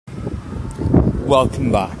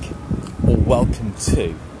welcome back, or welcome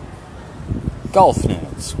to Golf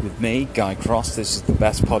Nerds with me, Guy Cross. This is the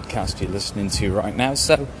best podcast you're listening to right now,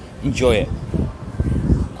 so enjoy it.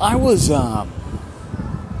 I was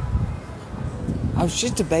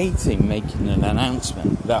just debating making an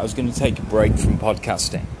announcement that I was going to take a break from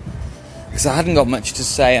podcasting because I hadn't got much to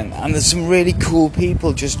say, and there's some really cool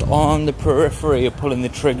people just on the periphery of pulling the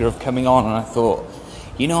trigger of coming on, and I thought,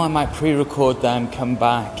 I might pre-record them, come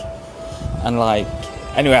back, and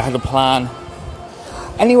anyway, I had a plan.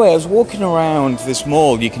 Anyway, I was walking around this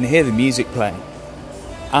mall, you can hear the music playing,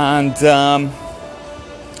 and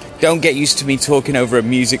don't get used to me talking over a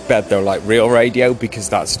music bed though, like real radio, because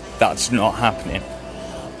that's not happening.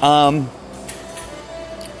 Oh,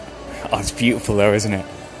 it's beautiful though, isn't it?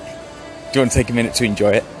 Do you want to take a minute to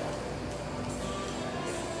enjoy it?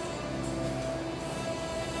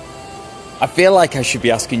 I feel like I should be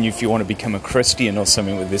asking you if you want to become a Christian or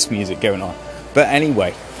something with this music going on. But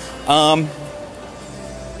anyway, so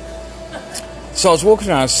I was walking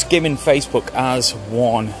around skimming Facebook as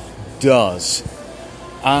one does.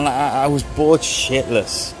 And I was bored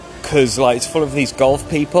shitless because it's full of these golf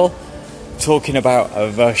people talking about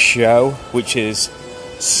the show, which is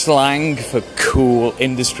slang for cool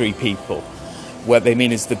industry people. What they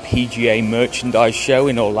mean is the PGA merchandise show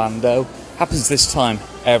in Orlando. Happens this time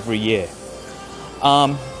every year.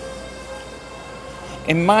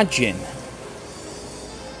 Imagine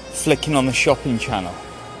flicking on the shopping channel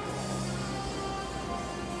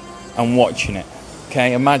and watching it.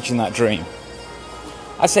 Okay, imagine that dream.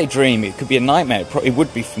 I say dream, it could be a nightmare, it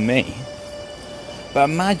would be for me.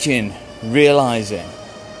 But imagine realizing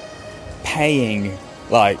paying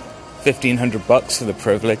 $1,500 for the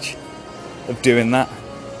privilege of doing that.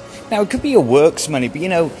 Now, it could be your work's money, but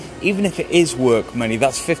even if it is work money,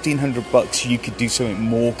 that's $1,500 you could do something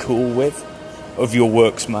more cool with of your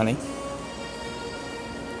work's money.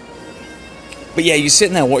 But yeah, you're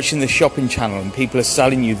sitting there watching the shopping channel and people are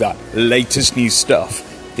selling you that latest new stuff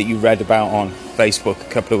that you read about on Facebook a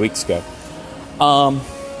couple of weeks ago.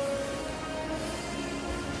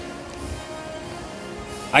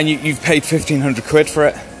 And you've paid £1,500 for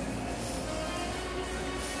it.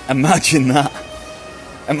 Imagine that.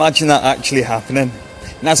 Imagine that actually happening.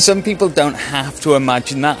 Now, some people don't have to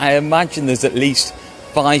imagine that. I imagine there's at least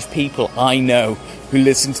 5 people I know who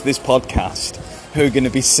listen to this podcast who are going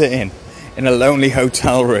to be sitting in a lonely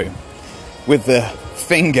hotel room with the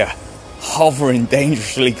finger hovering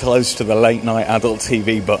dangerously close to the late night adult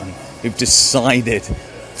TV button, who've decided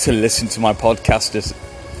to listen to my podcast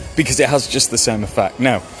because it has just the same effect.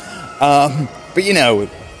 No. But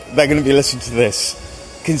they're going to be listening to this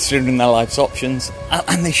considering their life's options,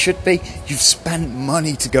 and they should be. You've spent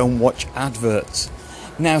money to go and watch adverts.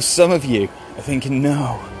 Now, some of you are thinking,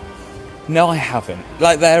 no, I haven't.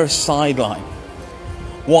 They're a sideline.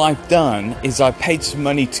 What I've done is I paid some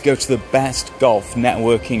money to go to the best golf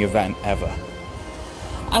networking event ever.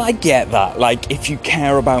 And I get that. If you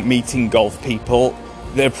care about meeting golf people,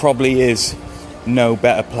 there probably is no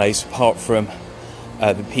better place apart from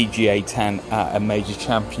the PGA 10 at a major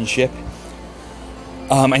championship.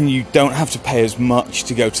 And you don't have to pay as much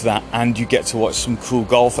to go to that, and you get to watch some cool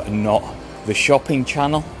golf and not the shopping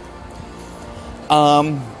channel. But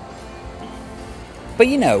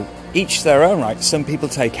each their own, right? Some people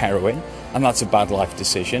take heroin, and that's a bad life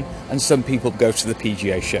decision. And some people go to the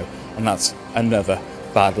PGA show, and that's another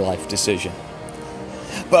bad life decision.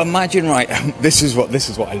 But imagine, right? This is what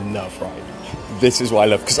I love, right? This is what I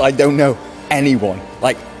love, because I don't know anyone,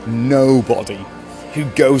 nobody, who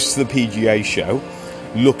goes to the PGA show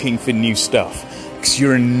looking for new stuff. Because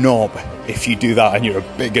you're a knob if you do that, and you're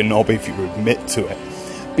a bigger knob if you admit to it.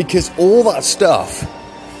 Because all that stuff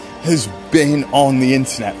has been on the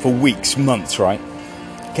internet for weeks, months, right?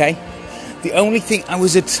 Okay? The only thing I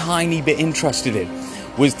was a tiny bit interested in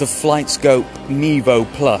was the FlightScope Nevo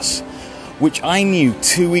Plus, which I knew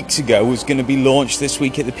 2 weeks ago was going to be launched this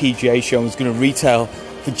week at the PGA show and was going to retail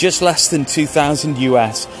for just less than $2,000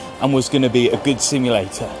 US and was going to be a good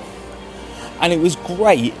simulator. And it was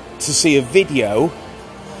great to see a video,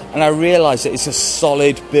 and I realised that it's a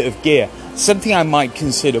solid bit of gear, something I might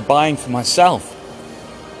consider buying for myself.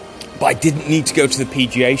 But I didn't need to go to the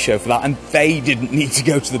PGA show for that, and they didn't need to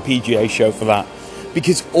go to the PGA show for that,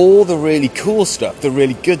 because all the really cool stuff, the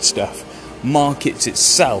really good stuff, markets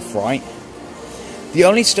itself, right? The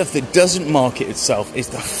only stuff that doesn't market itself is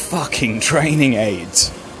the fucking training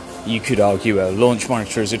aids. You could argue a launch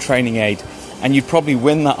monitor is a training aid, and you'd probably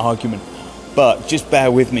win that argument. But just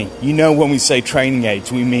bear with me. When we say training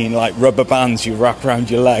aids, we mean rubber bands you wrap around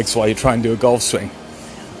your legs while you're trying to do a golf swing.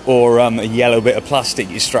 Or a yellow bit of plastic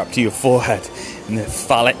you strap to your forehead in the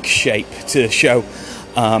phallic shape to show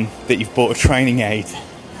that you've bought a training aid.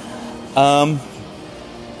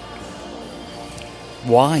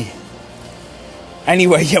 Why?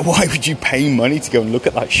 Anyway, yeah, why would you pay money to go and look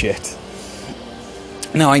at that shit?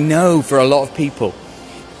 Now, I know for a lot of people,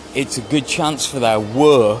 it's a good chance for their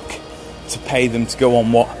work to pay them to go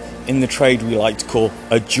on what in the trade we like to call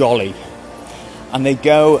a jolly. And they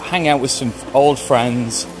go hang out with some old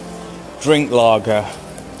friends, drink lager,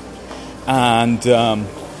 and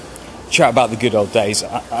chat about the good old days.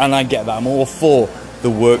 And I get that. I'm all for the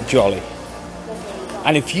work jolly.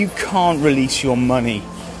 And if you can't release your money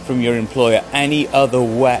from your employer any other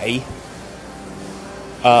way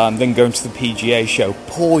than going to the PGA show,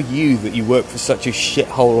 poor you that you work for such a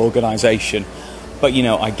shithole organisation. But you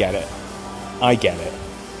know, I get it.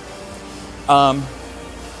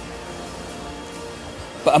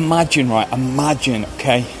 But imagine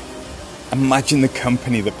the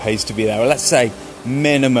company that pays to be there. Well, let's say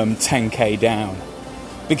minimum 10k down,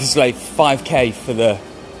 because like 5k for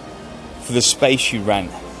the space you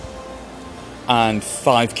rent, and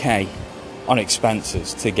 5k on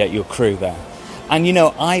expenses to get your crew there. And you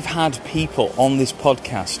know, I've had people on this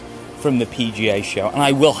podcast from the PGA show, and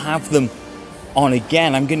I will have them on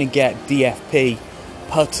again. I'm going to get DFP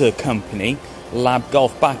Putter Company, Lab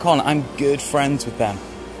Golf, back on. I'm good friends with them.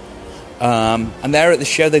 And they're at the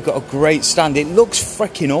show. They've got a great stand. It looks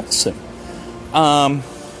freaking awesome.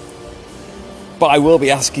 But I will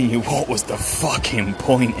be asking you, what was the fucking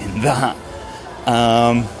point in that?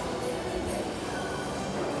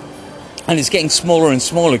 And it's getting smaller and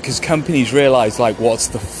smaller because companies realise, like, what's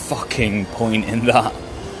the fucking point in that?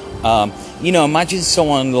 You know, imagine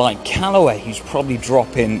someone like Callaway who's probably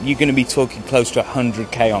dropping, you're going to be talking close to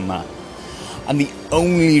 100k on that. And the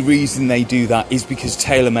only reason they do that is because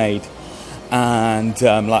TaylorMade and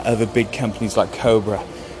like other big companies like Cobra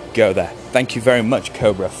go there. Thank you very much,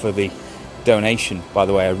 Cobra, for the donation. By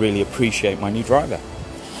the way, I really appreciate my new driver.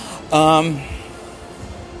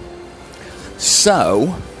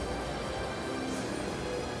 So,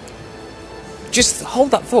 just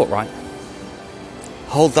hold that thought, right?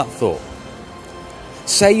 Hold that thought.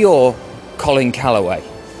 Say you're Colin Callaway.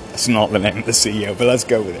 That's not the name of the CEO, but let's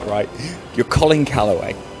go with it, right? You're Colin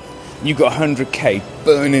Callaway. You've got 100k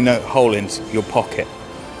burning a hole in your pocket.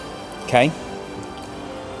 Okay?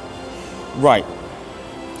 Right.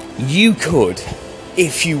 You could,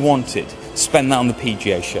 if you wanted, spend that on the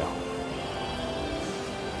PGA show.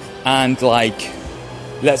 And like,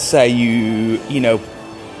 let's say you know,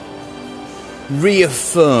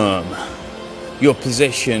 reaffirm your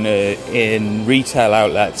position in retail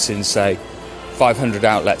outlets in, say, 500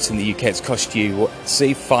 outlets in the UK. It's cost you, what,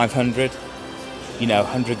 see, 500, you know,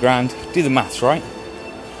 100 grand. Do the maths, right?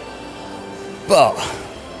 But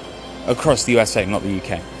across the USA, not the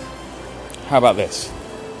UK. How about this?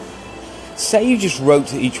 Say you just wrote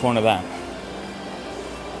to each one of them,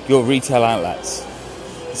 your retail outlets.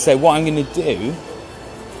 Say, what I'm going to do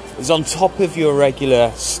is, on top of your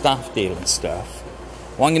regular staff deal and stuff,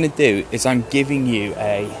 what I'm going to do is I'm giving you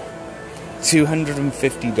a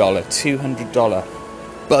 $250,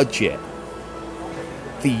 $200 budget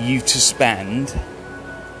for you to spend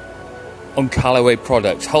on Callaway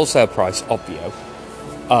products, wholesale price, obvio,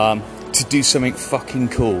 to do something fucking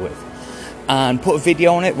cool with. And put a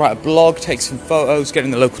video on it, write a blog, take some photos, get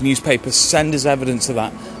in the local newspaper, send us evidence of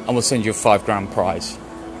that, and we'll send you a $5,000 prize.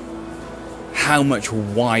 How much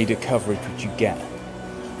wider coverage would you get?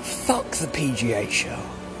 Fuck the PGA show.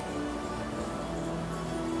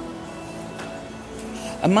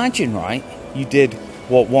 Imagine, right, you did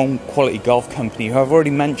what one Quality Golf company, who I've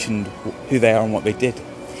already mentioned who they are and what they did.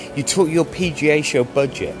 You took your PGA show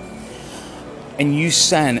budget and you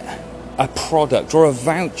sent a product or a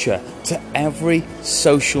voucher to every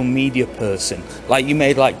social media person. Like, you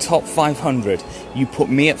made like top 500. You put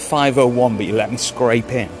me at 501, but you let me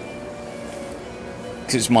scrape in,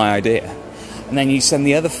 because it's my idea. And then you send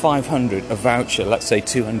the other 500 a voucher, let's say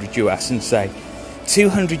 200 US, and say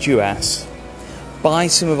 200 US, buy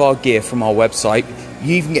some of our gear from our website.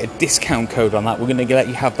 You even get a discount code on that. We're going to let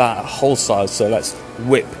you have that at wholesale, so let's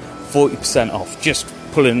whip 40% off. Just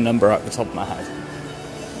pulling a number out the top of my head.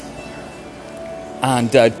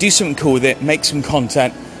 And do something cool with it, make some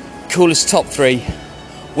content. Coolest top 3,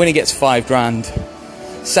 winner gets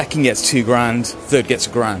 $5,000, second gets $2,000, third gets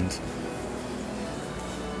 $1,000.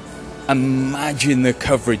 Imagine the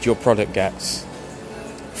coverage your product gets.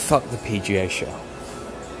 Fuck the PGA show.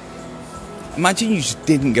 Imagine you just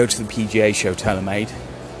didn't go to the PGA show, TaylorMade.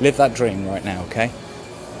 Live that dream right now, okay?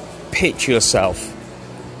 Picture yourself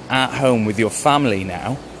at home with your family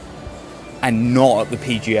now, and not at the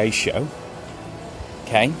PGA show,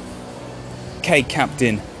 okay? Okay,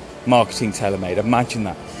 Captain Marketing TaylorMade, imagine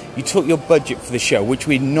that. You took your budget for the show, which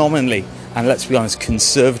we nominally, and let's be honest,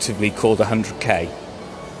 conservatively called 100k,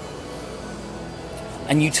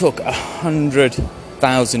 and you took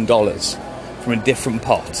 $100,000 from a different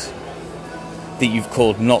pot that you've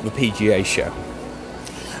called Not the PGA Show.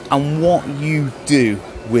 And what you do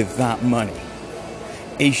with that money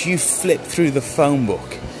is you flip through the phone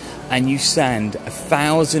book and you send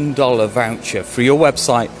 $1,000 voucher for your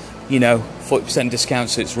website, 40% discount,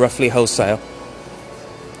 so it's roughly wholesale.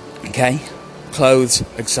 Okay? Clothes,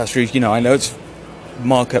 accessories, I know it's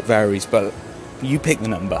markup varies, but you pick the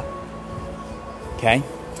number. Okay?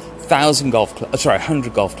 100 golf clubs,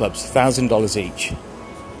 $1,000 each.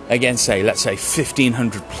 Again, let's say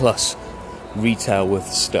 1,500 plus retail worth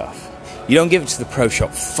of stuff. You don't give it to the pro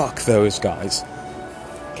shop, fuck those guys.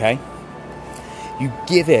 Okay? You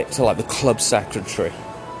give it to the club secretary.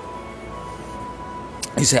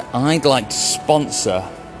 You say, I'd like to sponsor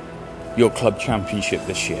your club championship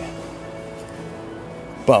this year.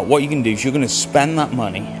 But what you can do is you're going to spend that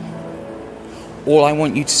money. All I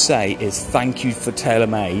want you to say is thank you for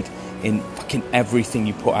TaylorMade in fucking everything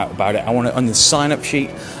you put out about it. I want it on the sign-up sheet.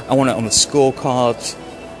 I want it on the scorecards.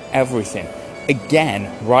 Everything.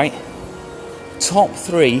 Again, right? Top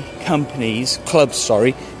 3 clubs,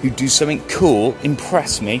 who do something cool,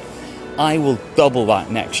 impress me. I will double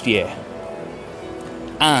that next year.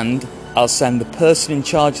 And I'll send the person in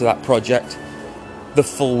charge of that project the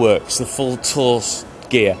full works, the full tools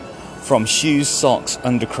gear, from shoes, socks,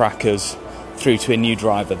 undercrackers, through to a new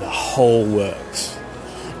driver, the whole works.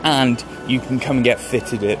 And you can come and get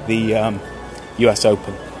fitted at the US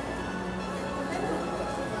Open.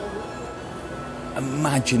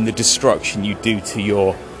 Imagine the destruction you do to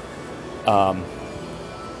your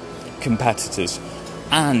competitors.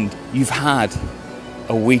 And you've had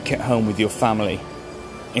a week at home with your family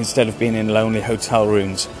instead of being in lonely hotel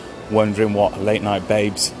rooms wondering what late night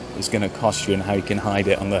babes is going to cost you and how you can hide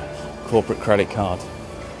it on the corporate credit card.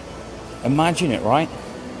 Imagine it, right?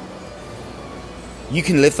 You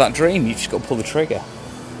can live that dream. You just got to pull the trigger.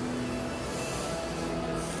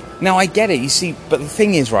 Now, I get it, you see, but the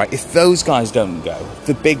thing is, right, if those guys don't go,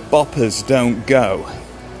 the big boppers don't go,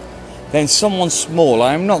 then someone small,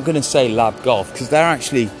 I'm not going to say Lab Golf, because they're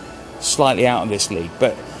actually slightly out of this league,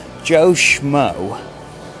 but Joe Schmo,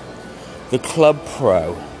 the club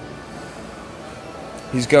pro,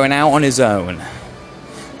 who's going out on his own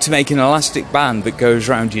to make an elastic band that goes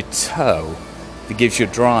around your toe, that gives your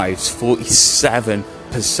drives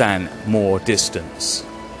 47% more distance.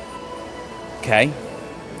 Okay?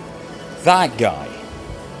 That guy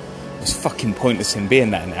is fucking pointless in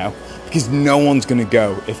being there now, because no one's going to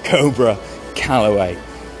go if Cobra, Callaway,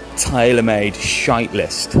 TaylorMade, Shite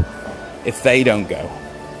List, if they don't go.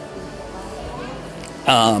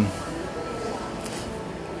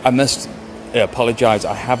 I must apologise,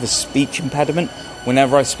 I have a speech impediment.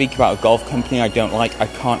 Whenever I speak about a golf company I don't like, I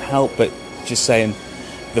can't help but just saying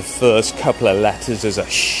the first couple of letters as a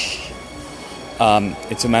shh.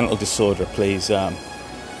 It's a mental disorder, please.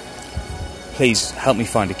 Please help me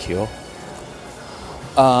find a cure.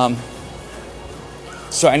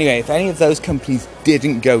 So anyway, if any of those companies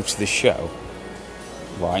didn't go to the show,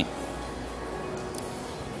 right,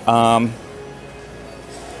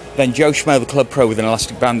 then Joe Schmo, the club pro with an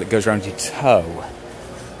elastic band that goes around your toe,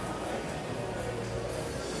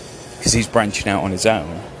 because he's branching out on his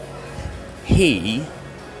own,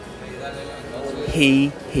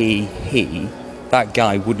 that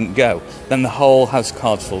guy wouldn't go. Then the whole house of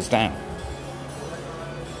cards falls down.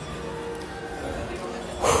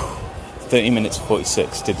 30 minutes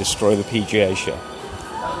 46 to destroy the PGA show.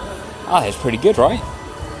 That's pretty good, right?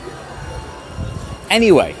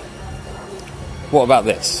 Anyway, what about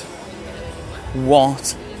this?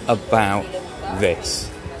 What about this?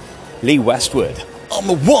 Lee Westwood on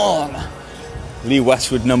the one. Lee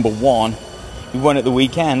Westwood, number 1. He won at the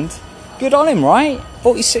weekend. Good on him, right?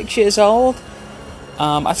 46 years old.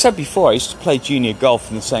 I said before, I used to play junior golf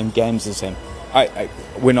in the same games as him.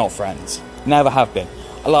 We're not friends. Never have been.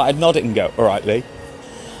 I'd nod it and go, all right, Lee.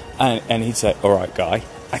 And he'd say, all right, guy,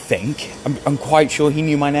 I think. I'm quite sure he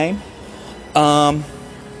knew my name. But,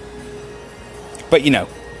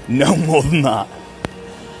 no more than that.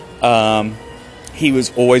 He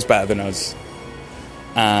was always better than us.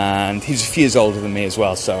 And he was a few years older than me as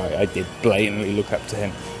well, so I did blatantly look up to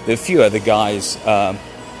him. There were a few other guys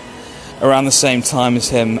around the same time as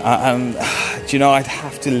him. Do you know, I'd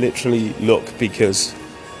have to literally look because...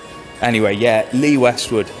 Anyway, yeah, Lee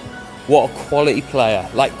Westwood. What a quality player.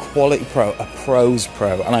 Like quality pro, a pro's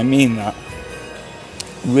pro. And I mean that.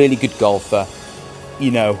 Really good golfer.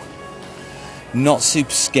 Not super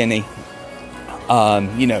skinny.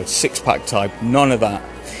 six-pack type, none of that.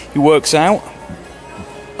 He works out.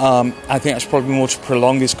 I think that's probably more to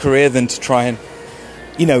prolong his career than to try and,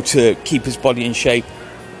 to keep his body in shape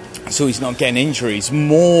so he's not getting injuries,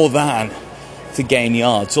 more than to gain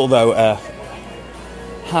yards. Although a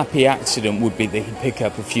happy accident would be that he'd pick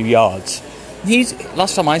up a few yards.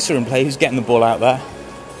 Last time I saw him play, he was getting the ball out there.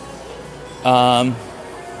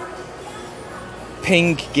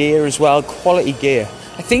 Ping gear as well, quality gear.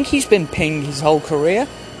 I think he's been ping his whole career.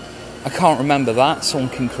 I can't remember that, someone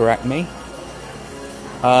can correct me.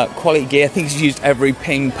 Quality gear, I think he's used every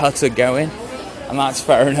ping putter going, and that's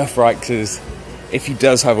fair enough, right? Because if he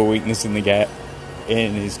does have a weakness in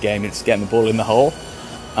his game, it's getting the ball in the hole,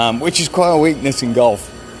 which is quite a weakness in golf.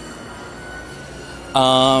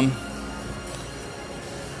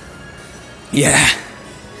 Yeah,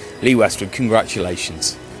 Lee Westwood,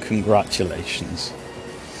 congratulations.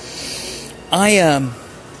 I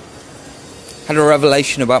had a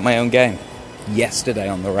revelation about my own game yesterday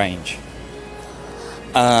on the range.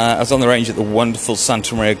 I was on the range at the wonderful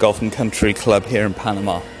Santa Maria Golf and Country Club here in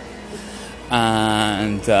Panama,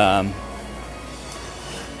 and I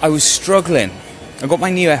was struggling. I got my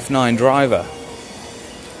new F9 driver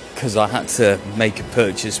because I had to make a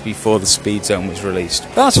purchase before the speed zone was released.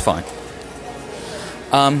 But that's fine.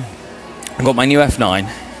 I got my new F9,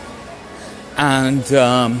 and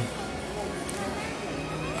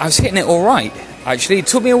I was hitting it all right. Actually, it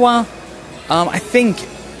took me a while. I think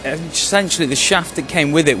essentially the shaft that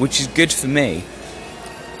came with it, which is good for me,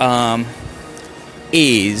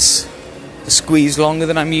 is a squeeze longer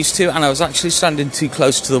than I'm used to, and I was actually standing too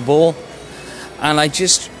close to the ball, and I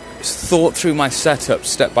just thought through my setup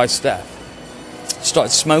step by step, started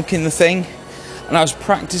smoking the thing, and I was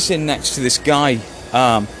practicing next to this guy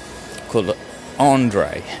called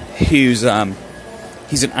Andre, who's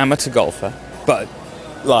he's an amateur golfer, but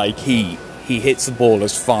like he hits the ball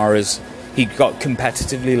as far as he got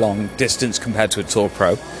competitively long distance compared to a tour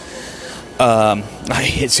pro. He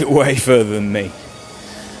hits it way further than me.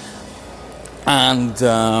 And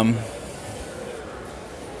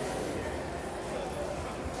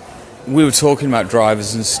we were talking about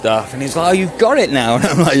drivers and stuff, and he's like, "Oh, you've got it now." And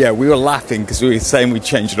I'm like, "Yeah." We were laughing because we were saying we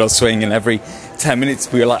changed our swing, and every 10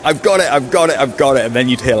 minutes we were like, "I've got it." And then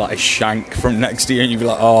you'd hear like a shank from next to you, and you'd be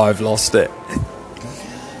like, "Oh, I've lost it."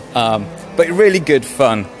 But really good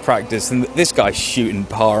fun practice, and this guy's shooting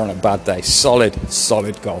par on a bad day. Solid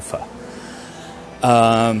golfer.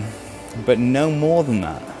 But no more than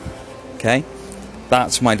that. Okay?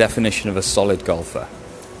 That's my definition of a solid golfer.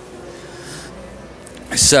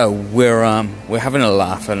 So we're having a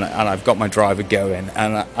laugh, and I've got my driver going,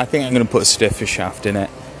 and I think I'm going to put a stiffer shaft in it.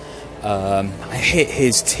 I hit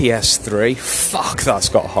his TS3. Fuck, that's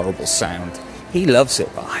got a horrible sound. He loves it,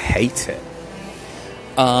 but I hate it.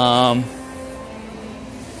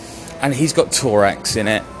 And he's got Torex in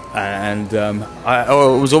it, and I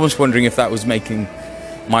was almost wondering if that was making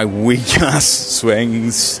my weak-ass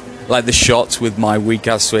swings, like the shots with my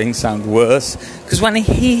weak-ass swing, sound worse. Because when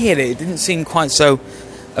he hit it, it didn't seem quite so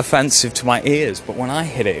offensive to my ears, but when I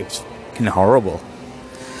hit it, it was fucking horrible.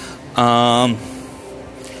 And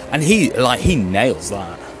he nails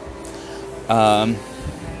that.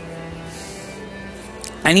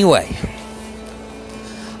 Anyway,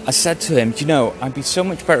 I said to him, "Do you know, I'd be so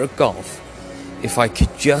much better at golf if I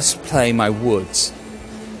could just play my woods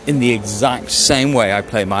in the exact same way I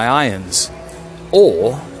play my irons,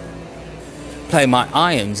 or play my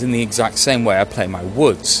irons in the exact same way I play my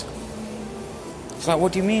woods." It's like,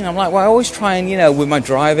 "What do you mean?" I'm like, "Well, I always try and, with my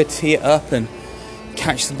driver, tee it up and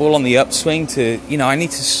catch the ball on the upswing to, I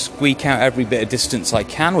need to squeak out every bit of distance I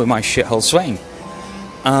can with my shithole swing."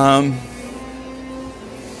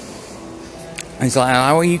 And he's like,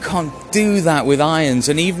 "Oh, well, you can't do that with irons."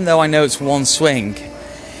 And even though I know it's one swing,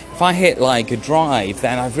 if I hit like a drive,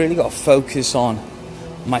 then I've really got to focus on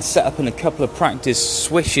my setup and a couple of practice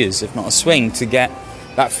swishes, if not a swing, to get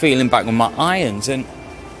that feeling back with my irons. And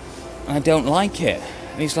I don't like it.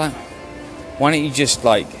 And he's like, "Why don't you just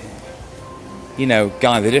Guy,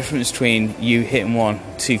 the difference between you hitting one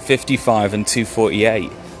 255 and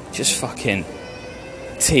 248, just fucking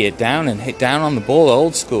tee it down and hit down on the ball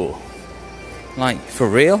old school. Like, for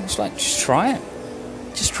real?" It's like, just try it.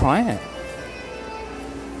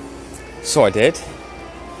 So I did.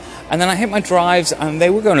 And then I hit my drives, and they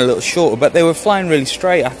were going a little shorter, but they were flying really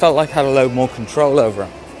straight. I felt like I had a load more control over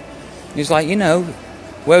them. He was like,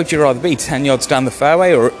 "Where would you rather be, 10 yards down the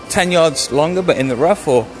fairway, or 10 yards longer but in the rough,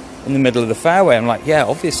 or in the middle of the fairway?" I'm like, "Yeah,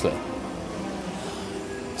 obviously."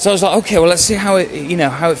 So I was like, "Okay, well, let's see how it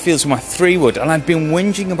feels with my 3-wood." And I've been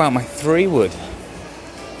whinging about my 3-wood.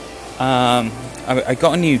 I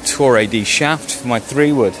got a new Tour AD shaft for my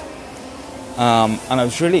 3-wood, and I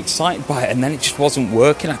was really excited by it, and then it just wasn't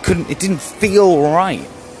working. It didn't feel right.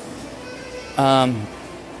 And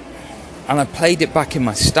I played it back in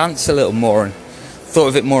my stance a little more and thought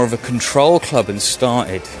of it more of a control club and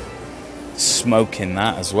started smoking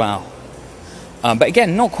that as well. But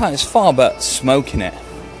again, not quite as far, but smoking it.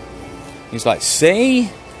 He's like, see?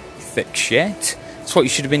 Thick shit. That's what you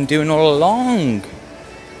should have been doing all along.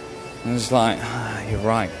 I was like, you're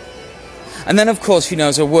right. And then, of course,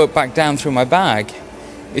 as I work back down through my bag,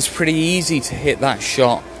 it's pretty easy to hit those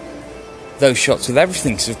shots with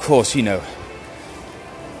everything. Because, of course,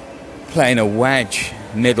 playing a wedge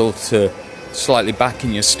middle to slightly back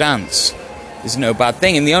in your stance is no bad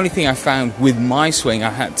thing. And the only thing I found with my swing I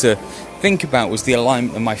had to think about was the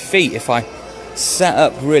alignment of my feet. If I set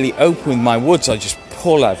up really open with my woods, I just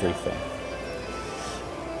pull everything.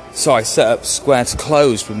 So I set up square to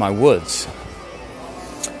closed with my woods.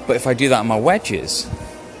 But if I do that on my wedges,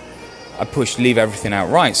 I leave everything out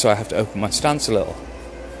right, so I have to open my stance a little.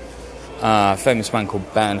 A famous man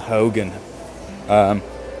called Ben Hogan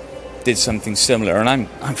did something similar, and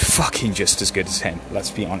I'm fucking just as good as him,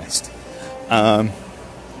 let's be honest.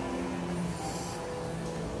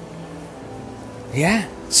 Yeah,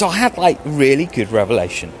 so I had really good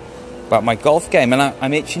revelation about my golf game, and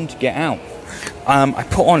I'm itching to get out. I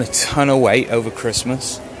put on a ton of weight over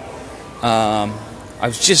Christmas. I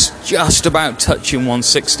was just about touching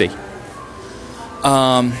 160.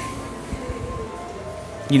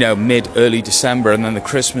 Early December, and then the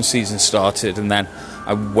Christmas season started, and then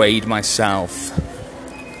I weighed myself,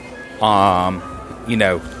 January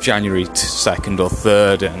 2nd or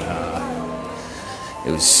 3rd, and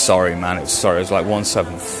it was sorry, man. It was sorry. It was like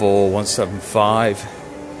 174, 175.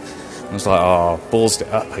 I was like, oh, ballsed it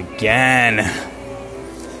up again.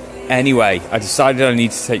 Anyway, I decided I need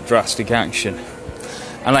to take drastic action.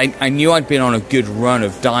 And I knew I'd been on a good run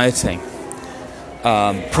of dieting,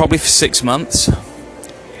 probably for 6 months.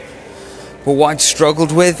 But what I'd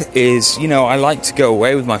struggled with is, I like to go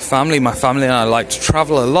away with my family. My family and I like to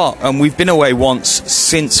travel a lot. And we've been away once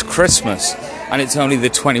since Christmas. And it's only the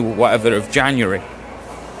 20-whatever of January.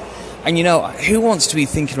 And, who wants to be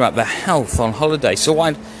thinking about their health on holiday? So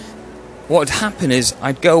what would happen is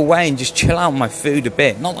I'd go away and just chill out on my food a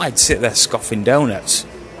bit. Not that I'd sit there scoffing donuts.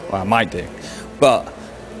 Well, I might do. But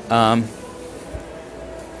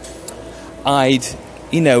I'd,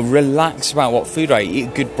 relax about what food I eat.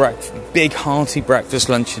 A good big hearty breakfast,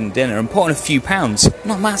 lunch and dinner, and put on a few pounds.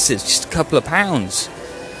 Not massive, just a couple of pounds.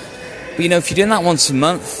 But if you're doing that once a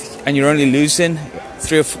month and you're only losing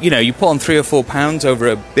you put on 3 or 4 pounds over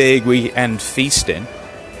a big weekend feasting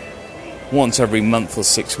once every month or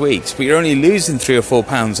 6 weeks, but you're only losing 3 or 4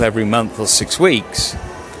 pounds every month or 6 weeks.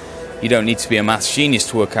 You don't need to be a maths genius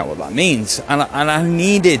to work out what that means. And I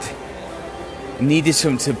needed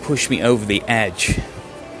something to push me over the edge.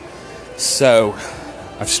 So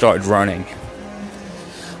I've started running.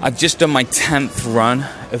 I've just done my 10th run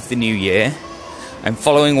of the new year. I'm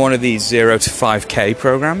following one of these 0 to 5k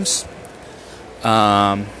programs.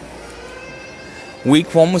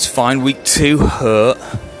 Week 1 was fine. Week 2 hurt.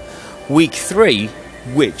 Week 3,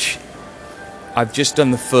 which I've just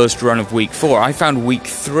done the first run of week 4, I found week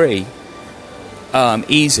 3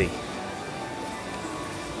 easy.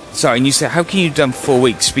 Sorry, and you say, how can you have done 4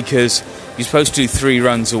 weeks? Because you're supposed to do 3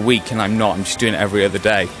 runs a week, and I'm not. I'm just doing it every other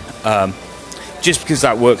day. Just because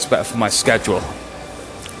that works better for my schedule.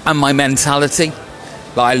 And my mentality.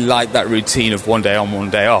 I like that routine of 1 day on, 1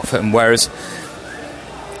 day off. And whereas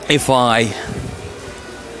if I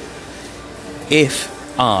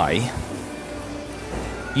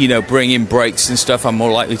bring in breaks and stuff, I'm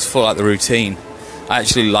more likely to fall out the routine. I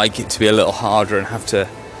actually like it to be a little harder and have to,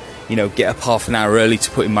 get up half an hour early to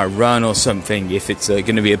put in my run or something if it's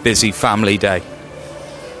going to be a busy family day.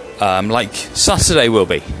 Like Saturday will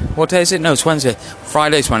be. What day is it? No, it's Wednesday.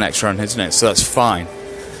 Friday's my next run, isn't it? So that's fine.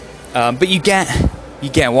 But you get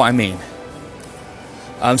what I mean.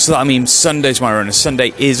 So that means Sunday's my run. And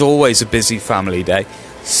Sunday is always a busy family day.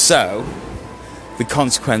 So the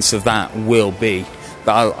consequence of that will be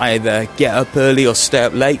that I'll either get up early or stay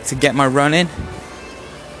up late to get my run in.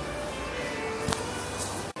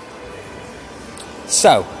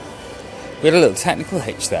 So, we had a little technical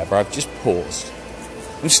hitch there, but I've just paused.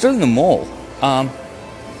 I'm still in the mall. I've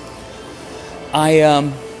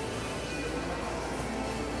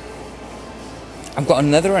got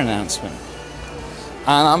another announcement.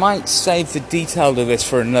 And I might save the detail of this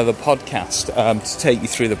for another podcast to take you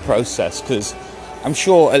through the process, because I'm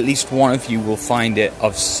sure at least one of you will find it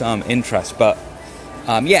of some interest. But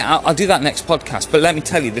I'll do that next podcast. But let me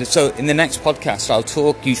tell you that. So in the next podcast, I'll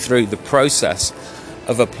talk you through the process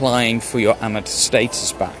of applying for your amateur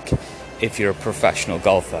status back if you're a professional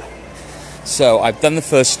golfer. So I've done the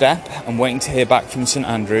first step. I'm waiting to hear back from St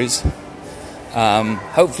Andrews.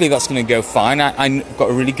 Hopefully that's going to go fine. I've got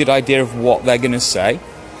a really good idea of what they're going to say.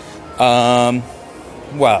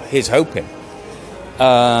 Well, here's hoping.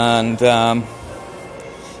 And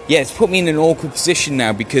it's put me in an awkward position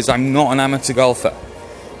now because I'm not an amateur golfer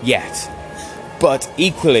yet. But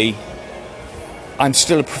equally, I'm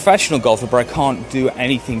still a professional golfer, but I can't do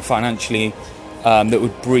anything financially that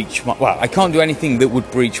would breach I can't do anything that would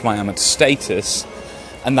breach my amateur status,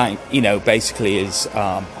 and that, basically is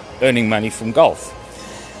earning money from golf.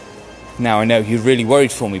 Now, I know you're really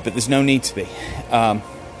worried for me, but there's no need to be.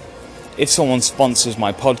 If someone sponsors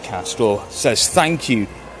my podcast or says thank you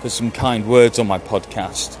for some kind words on my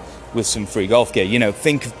podcast with some free golf gear,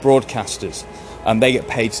 think of broadcasters. They get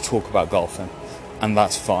paid to talk about golfing, and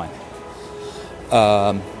that's fine.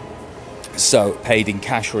 So paid in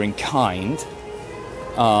cash or in kind.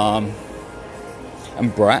 And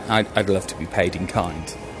Brett, I'd love to be paid in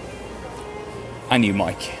kind. And you,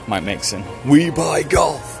 Mike Mixon. We buy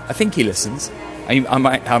golf. I think he listens. I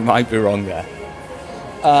might be wrong there.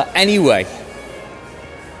 Anyway,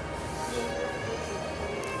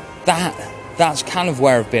 that's kind of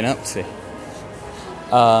where I've been up to.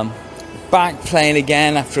 Back playing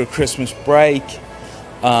again after a Christmas break.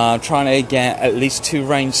 Trying to get at least 2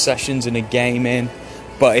 range sessions and a game in.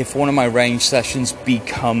 But if one of my range sessions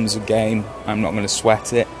becomes a game, I'm not going to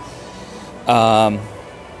sweat it. I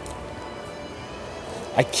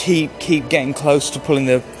keep getting close to pulling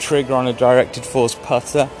the trigger on a directed force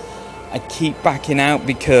putter. I keep backing out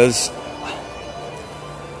because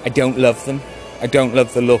I don't love them. I don't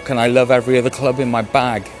love the look, and I love every other club in my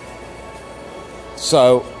bag.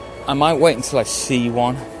 So I might wait until I see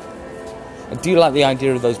one. I do like the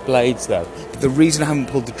idea of those blades, though. But the reason I haven't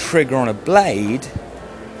pulled the trigger on a blade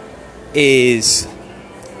is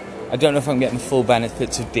I don't know if I'm getting the full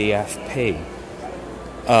benefits of DFP.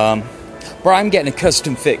 But I'm getting a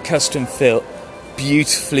custom fit,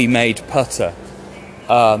 beautifully made putter.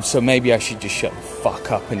 So maybe I should just shut the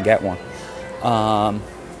fuck up and get one.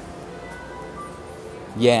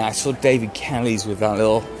 I saw David Kelly's with that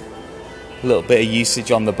little bit of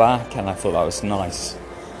usage on the back, and I thought that was nice.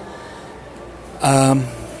 Well,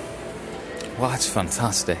 that's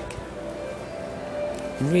fantastic.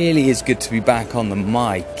 Really is good to be back on the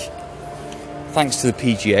mic. Thanks to the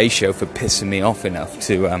PGA show for pissing me off enough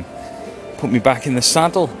to put me back in the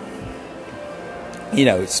saddle.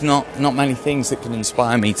 It's not many things that can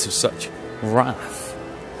inspire me to such wrath.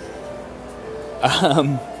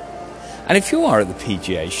 And if you are at the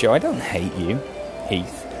PGA show, I don't hate you,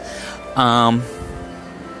 Heath.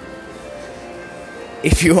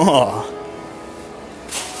 If you are,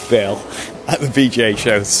 Bill, at the PGA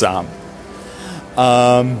show, Sam.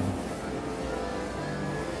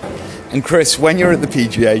 And Chris, when you're at the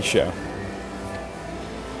PGA show,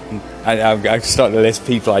 I've started to list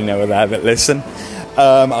people I know are there that listen.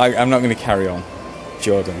 I'm not going to carry on,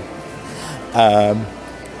 Jordan.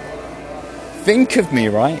 Think of me,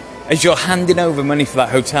 right, as you're handing over money for that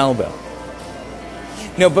hotel bill.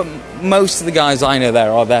 But most of the guys I know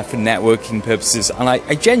there are there for networking purposes, and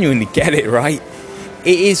I genuinely get it, right?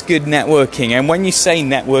 It is good networking, and when you say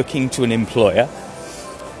networking to an employer,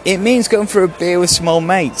 it means going for a beer with some old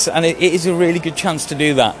mates, and it is a really good chance to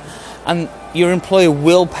do that. And your employer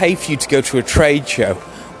will pay for you to go to a trade show,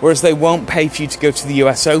 whereas they won't pay for you to go to the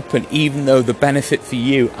US Open, even though the benefit for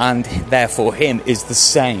you and therefore him is the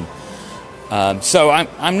same. So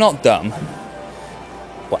I'm not dumb.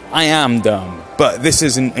 Well, I am dumb, but this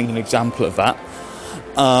isn't an example of that.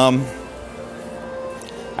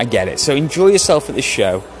 I get it. So enjoy yourself at the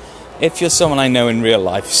show. If you're someone I know in real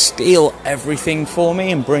life, steal everything for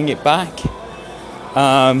me and bring it back.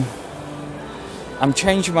 I'm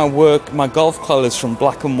changing my golf colours from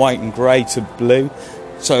black and white and grey to blue.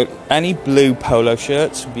 So any blue polo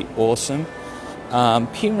shirts would be awesome.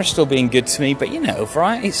 Puma's still being good to me, but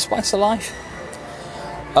variety is spice of life.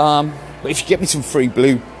 But if you get me some free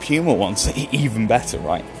blue Puma ones, even better,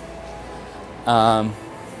 right?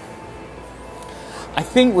 I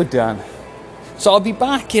think we're done. So I'll be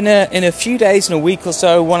back in a few days, in a week or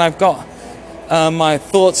so, when I've got my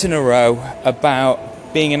thoughts in a row about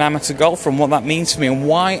being an amateur golfer and what that means to me and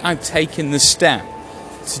why I've taken the step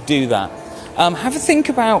to do that. Have a think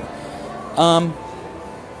about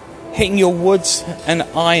hitting your woods and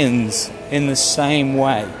irons in the same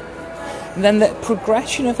way. And then the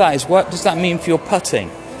progression of that is, what does that mean for your putting?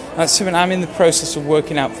 That's something I'm in the process of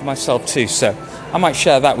working out for myself too, so I might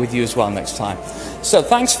share that with you as well next time. So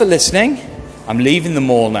thanks for listening. I'm leaving the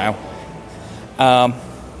mall now, and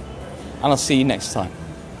I'll see you next time.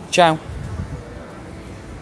 Ciao.